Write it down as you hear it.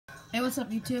Hey, what's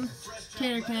up YouTube?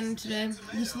 Tater Cannon today.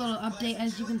 Just a little update.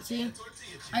 As you can see,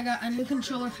 I got a new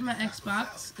controller for my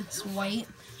Xbox. It's white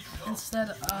instead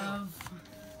of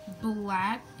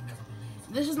black.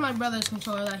 This is my brother's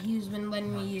controller that he's been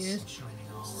letting me use.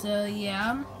 So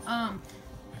yeah,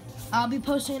 I'll be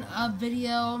posting a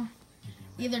video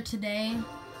either today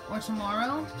or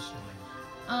tomorrow.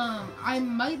 I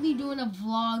might be doing a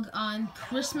vlog on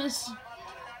Christmas.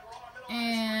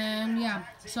 And yeah,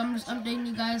 so I'm just updating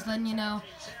you guys, letting you know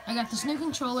I got this new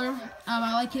controller.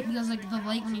 I like it because like the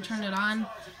light when you turn it on,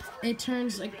 it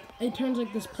turns like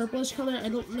this purplish color. I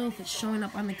don't know if it's showing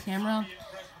up on the camera,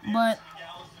 but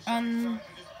yeah,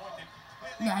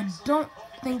 I don't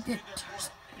think it.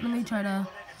 Let me try to.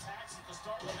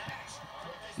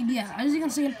 Yeah, as you can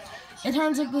see, it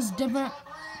turns like this different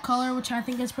color, which I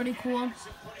think is pretty cool.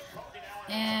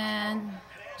 And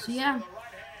so yeah.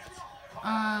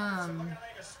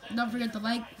 Don't forget to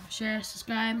like, share,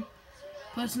 subscribe,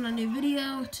 posting a new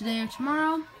video today or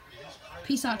tomorrow.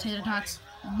 Peace out, Tater Tots.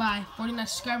 Bye. 49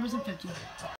 subscribers and 50.